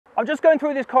I'm just going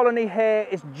through this colony here.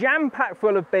 It's jam-packed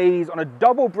full of bees on a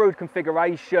double brood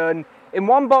configuration. In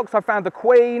one box I found the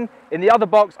queen, in the other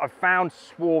box I found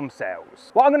swarm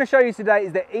cells. What I'm going to show you today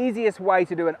is the easiest way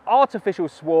to do an artificial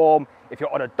swarm if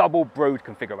you're on a double brood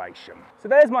configuration. So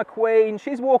there's my queen,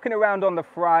 she's walking around on the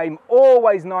frame.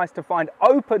 Always nice to find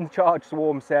open charge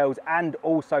swarm cells and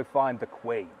also find the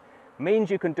queen.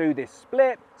 Means you can do this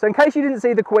split. So in case you didn't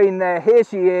see the queen there, here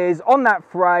she is on that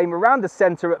frame around the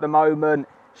center at the moment.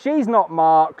 She's not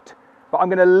marked, but I'm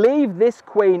going to leave this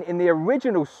queen in the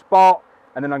original spot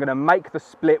and then I'm going to make the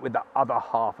split with the other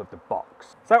half of the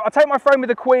box. So I'll take my frame with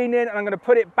the queen in and I'm going to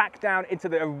put it back down into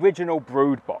the original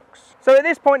brood box. So at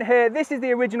this point here, this is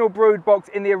the original brood box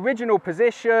in the original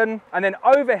position, and then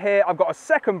over here I've got a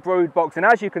second brood box, and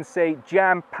as you can see,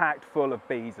 jam-packed full of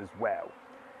bees as well.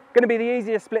 Going to be the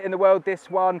easiest split in the world, this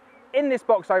one. In this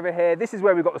box over here, this is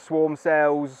where we've got the swarm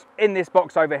cells. In this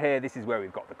box over here, this is where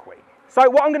we've got the queen. So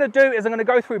what I'm going to do is I'm going to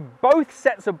go through both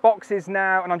sets of boxes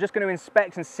now, and I'm just going to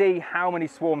inspect and see how many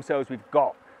swarm cells we've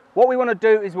got. What we want to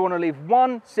do is we want to leave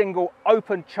one single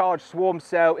open charge swarm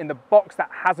cell in the box that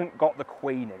hasn't got the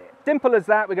queen in it. Simple as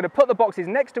that. We're going to put the boxes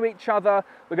next to each other.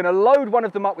 We're going to load one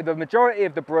of them up with the majority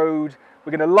of the brood.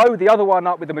 We're going to load the other one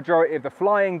up with the majority of the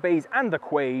flying bees and the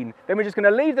queen. Then we're just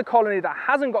going to leave the colony that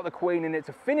hasn't got the queen in it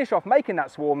to finish off making that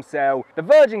swarm cell. The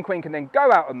virgin queen can then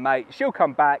go out and mate. She'll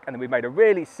come back, and then we've made a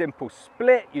really simple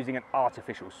split using an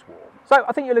artificial swarm. So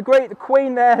I think you'll agree the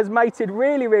queen there has mated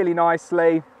really, really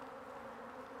nicely.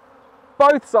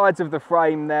 Both sides of the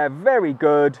frame there, very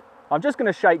good. I'm just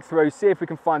going to shake through, see if we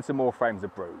can find some more frames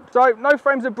of brood. So no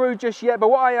frames of brood just yet, but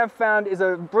what I have found is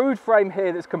a brood frame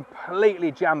here that's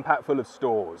completely jam-packed full of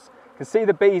stores. You can see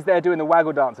the bees there doing the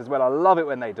waggle dance as well. I love it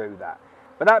when they do that.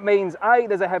 But that means A,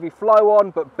 there's a heavy flow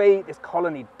on, but B, this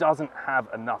colony doesn't have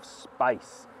enough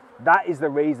space. That is the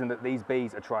reason that these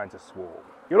bees are trying to swarm.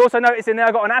 You'll also notice in there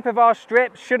I've got an apivar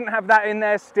strip. Shouldn't have that in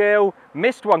there still.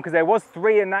 Missed one because there was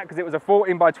 3 in that because it was a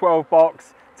 14 by 12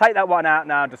 box. Take that one out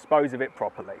now and dispose of it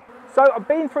properly. So I've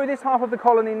been through this half of the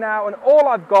colony now, and all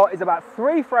I've got is about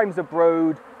 3 frames of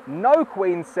brood, no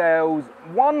queen cells,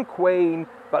 1 queen,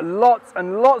 but lots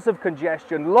and lots of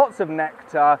congestion, lots of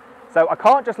nectar. So I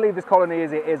can't just leave this colony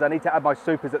as it is. I need to add my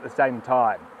supers at the same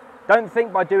time. Don't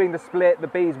think by doing the split the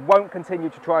bees won't continue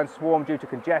to try and swarm due to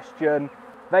congestion.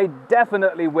 They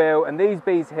definitely will, and these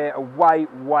bees here are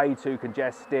way too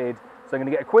congested. So I'm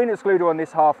going to get a queen excluder on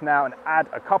this half now and add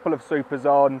a couple of supers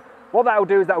on. What that will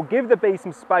do is that will give the bees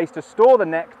some space to store the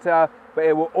nectar, but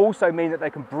it will also mean that they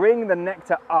can bring the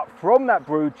nectar up from that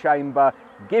brood chamber,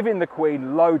 giving the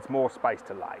queen loads more space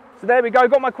to lay. So there we go,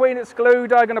 got my queen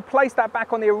excluder. I'm going to place that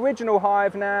back on the original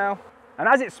hive now. And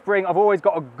as it's spring, I've always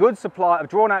got a good supply of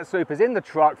drawn out supers in the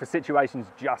truck for situations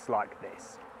just like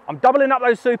this. I'm doubling up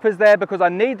those supers there because I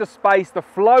need the space. The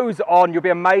flow's on. You'll be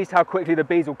amazed how quickly the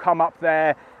bees will come up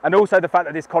there. And also the fact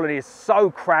that this colony is so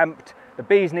cramped, the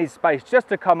bees need space just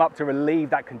to come up to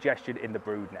relieve that congestion in the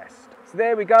brood nest. So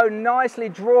there we go, nicely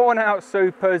drawn out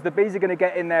supers. The bees are going to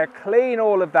get in there, clean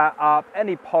all of that up.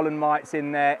 Any pollen mites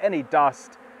in there, any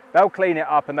dust, they'll clean it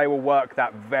up and they will work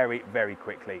that very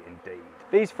quickly indeed.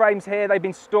 These frames here, they've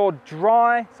been stored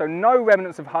dry, so no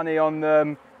remnants of honey on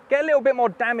them. Get a little bit more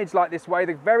damage like this way.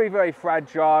 They're very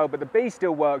fragile, but the bees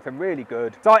still work them really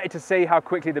good. Excited to see how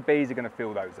quickly the bees are going to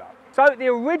fill those up. So the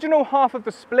original half of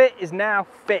the split is now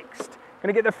fixed.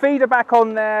 Going to get the feeder back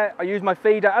on there. I use my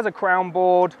feeder as a crown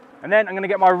board, and then I'm going to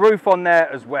get my roof on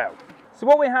there as well. So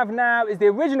what we have now is the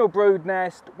original brood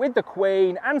nest with the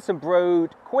queen and some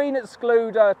brood, queen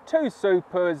excluder, 2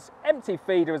 supers, empty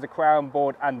feeder as a crown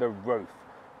board, and the roof.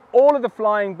 All of the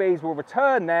flying bees will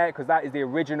return there because that is the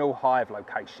original hive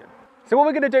location. So what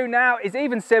we're going to do now is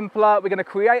even simpler. We're going to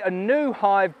create a new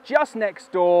hive just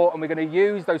next door, and we're going to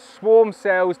use those swarm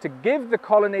cells to give the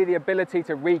colony the ability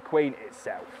to requeen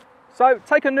itself. So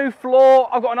take a new floor.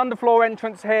 I've got an underfloor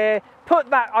entrance here. Put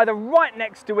that either right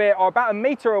next to it or about 1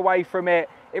 meter away from it.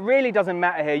 It really doesn't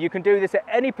matter here. You can do this at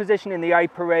any position in the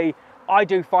apiary. I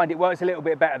do find it works a little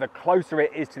bit better the closer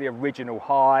it is to the original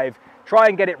hive. Try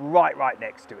and get it right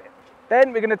next to it.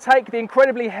 Then we're going to take the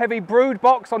incredibly heavy brood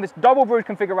box on this double brood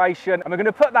configuration, and we're going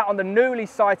to put that on the newly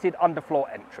sited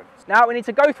underfloor entrance. Now we need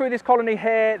to go through this colony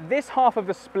here, this half of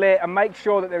the split, and make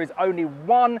sure that there is only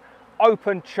 1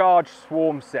 open charge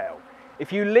swarm cell.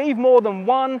 If you leave more than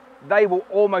 1, they will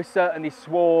almost certainly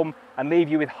swarm and leave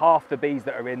you with half the bees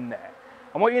that are in there.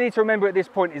 And what you need to remember at this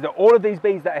point is that all of these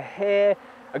bees that are here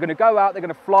are going to go out, they're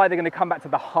going to fly, they're going to come back to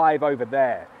the hive over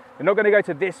there. They're not going to go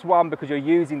to this one because you're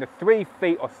using the 3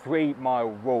 feet or 3 mile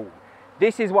rule.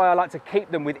 This is why I like to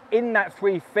keep them within that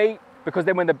 3 feet, because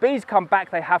then when the bees come back,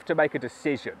 they have to make a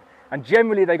decision. and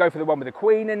generally they go for the one with the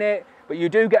queen in it, but you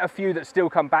do get a few that still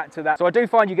come back to that. So I do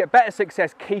find you get better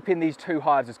success keeping these two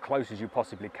hives as close as you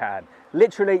possibly can.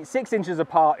 Literally 6 inches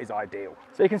apart is ideal.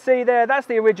 So you can see there, that's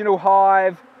the original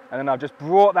hive, and then I've just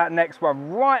brought that next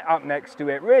one right up next to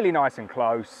it, really nice and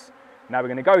close. Now we're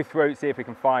going to go through, see if we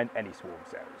can find any swarm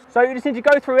cells. So you just need to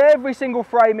go through every single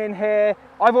frame in here.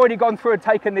 I've already gone through and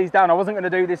taken these down. I wasn't going to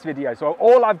do this video. So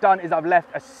all I've done is I've left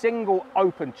a single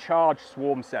open charged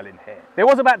swarm cell in here. There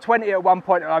was about 20 at one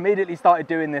point, and I immediately started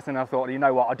doing this, and I thought, you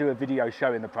know what, I'll do a video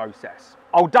showing the process.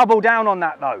 I'll double down on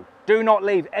that though. Do not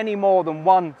leave any more than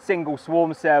one single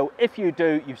swarm cell. If you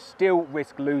do, you still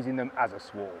risk losing them as a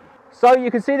swarm. So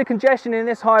you can see the congestion in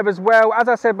this hive as well. As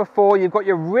I said before, you've got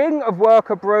your ring of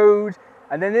worker brood,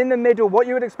 and then in the middle, what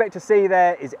you would expect to see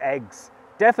there is eggs.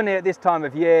 Definitely at this time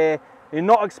of year, you're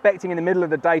not expecting in the middle of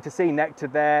the day to see nectar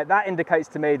there. That indicates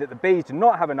to me that the bees do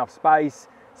not have enough space.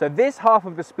 So this half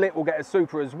of the split will get a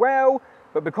super as well,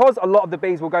 but because a lot of the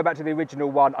bees will go back to the original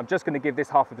one, I'm just going to give this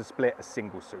half of the split a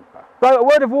single super. So a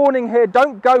word of warning here,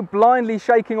 don't go blindly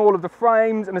shaking all of the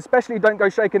frames, and especially don't go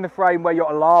shaking the frame where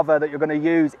your larva that you're going to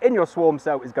use in your swarm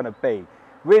cell is going to be.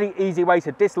 Really easy way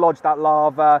to dislodge that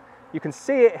larva. You can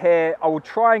see it here. I will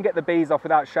try and get the bees off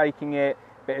without shaking it,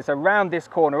 but it's around this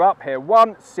corner up here.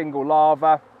 One single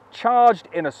larva charged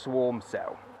in a swarm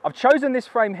cell. I've chosen this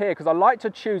frame here because I like to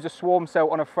choose a swarm cell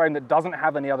on a frame that doesn't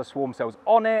have any other swarm cells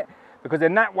on it, because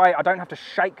in that way I don't have to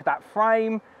shake that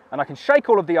frame, and I can shake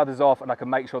all of the others off, and I can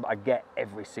make sure that I get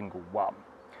every single one.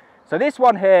 So this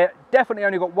one here definitely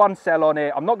only got one cell on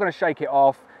it. I'm not going to shake it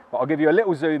off, but I'll give you a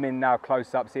little zoom in now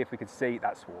close up, see if we can see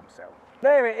that swarm cell.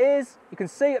 There it is. You can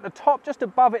see at the top, just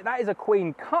above it, that is a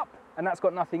queen cup, and that's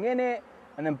got nothing in it.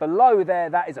 And then below there,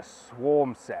 that is a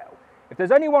swarm cell. If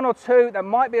there's only one or two, that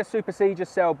might be a supersedure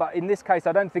cell, but in this case,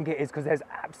 I don't think it is, because there's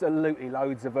absolutely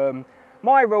loads of them.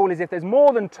 My rule is if there's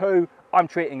more than two, I'm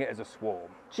treating it as a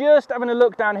swarm. Just having a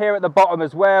look down here at the bottom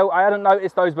as well. I hadn't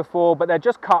noticed those before, but they're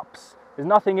just cups. There's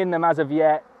nothing in them as of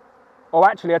yet. Oh,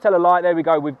 actually, I tell a lie, there we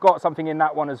go. We've got something in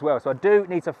that one as well. So I do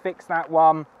need to fix that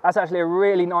one. That's actually a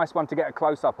really nice one to get a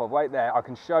close-up of right there. I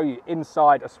can show you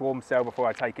inside a swarm cell before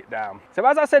I take it down. So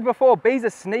as I said before, bees are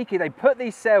sneaky. They put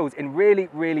these cells in really,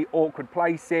 really awkward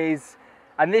places.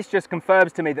 And this just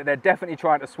confirms to me that they're definitely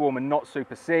trying to swarm and not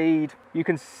supersede. You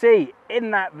can see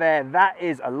in that there, that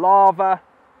is a larva,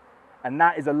 and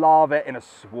that is a larva in a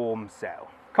swarm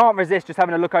cell. Can't resist just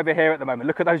having a look over here at the moment.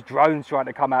 Look at those drones trying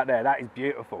to come out there. That is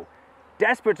beautiful.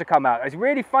 Desperate to come out. It's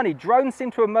really funny, drones seem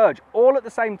to emerge all at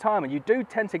the same time, and you do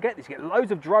tend to get this. You get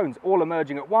loads of drones all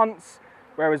emerging at once,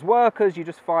 whereas workers, you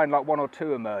just find like one or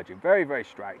two emerging. Very, very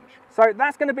strange. So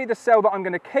that's going to be the cell that I'm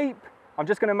going to keep. I'm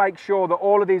just going to make sure that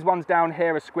all of these ones down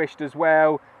here are squished as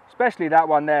well, especially that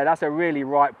one there. That's a really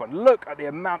ripe one. Look at the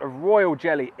amount of royal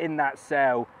jelly in that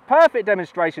cell. Perfect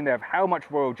demonstration there of how much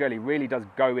royal jelly really does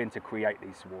go in to create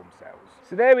these swarm cells.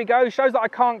 So there we go, shows that I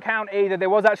can't count either. There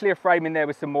was actually a frame in there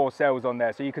with some more cells on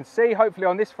there. So you can see hopefully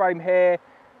on this frame here,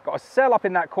 got a cell up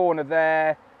in that corner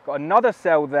there, got another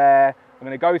cell there. I'm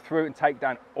going to go through and take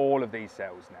down all of these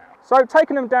cells now. So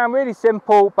taking them down, really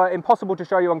simple, but impossible to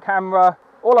show you on camera.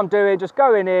 All I'm doing, just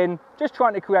going in, just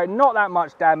trying to create not that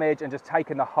much damage and just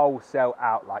taking the whole cell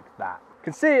out like that. You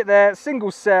can see it there, single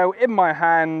cell in my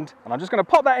hand, and I'm just going to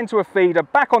pop that into a feeder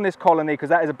back on this colony because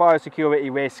that is a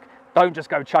biosecurity risk. Don't just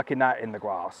go chucking that in the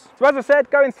grass. So as I said,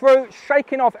 going through,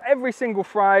 shaking off every single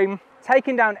frame,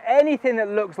 taking down anything that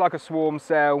looks like a swarm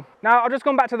cell. Now, I've just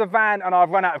gone back to the van and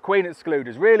I've run out of queen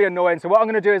excluders. Really annoying. So what I'm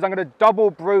going to do is I'm going to double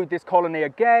brood this colony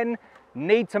again.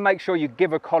 Need to make sure you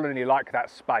give a colony like that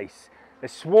space. They're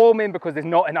swarming because there's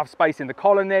not enough space in the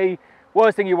colony.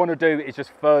 Worst thing you want to do is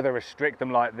just further restrict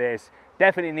them like this.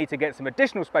 Definitely need to get some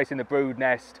additional space in the brood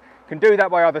nest. Can do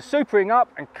that by either supering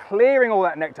up and clearing all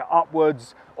that nectar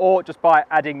upwards, or just by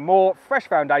adding more fresh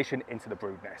foundation into the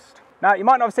brood nest. Now, you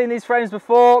might not have seen these frames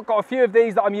before. Got a few of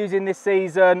these that I'm using this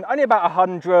season, only about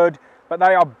 100, but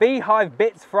they are Beehive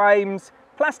bits frames,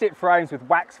 plastic frames with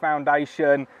wax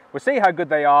foundation. We'll see how good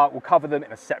they are. We'll cover them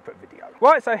in a separate video.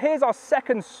 Right, so here's our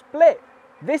second split.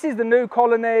 This is the new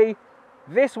colony.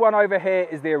 This one over here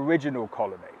is the original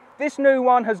colony. This new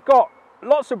one has got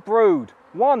lots of brood,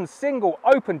 one single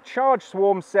open charged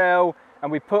swarm cell,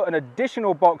 and we put an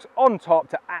additional box on top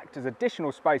to act as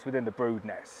additional space within the brood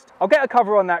nest. I'll get a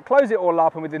cover on that, close it all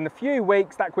up, and within a few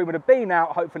weeks that queen would have been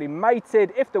out, hopefully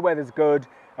mated if the weather's good,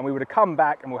 and we would have come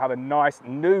back and we'll have a nice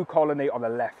new colony on the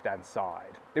left hand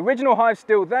side. The original hive's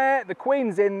still there, the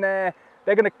queen's in there.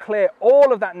 They're going to clear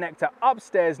all of that nectar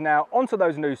upstairs now onto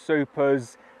those new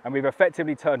supers, and we've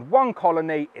effectively turned one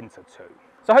colony into two.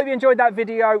 So I hope you enjoyed that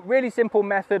video. Really simple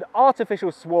method,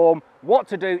 artificial swarm, what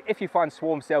to do if you find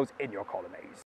swarm cells in your colonies.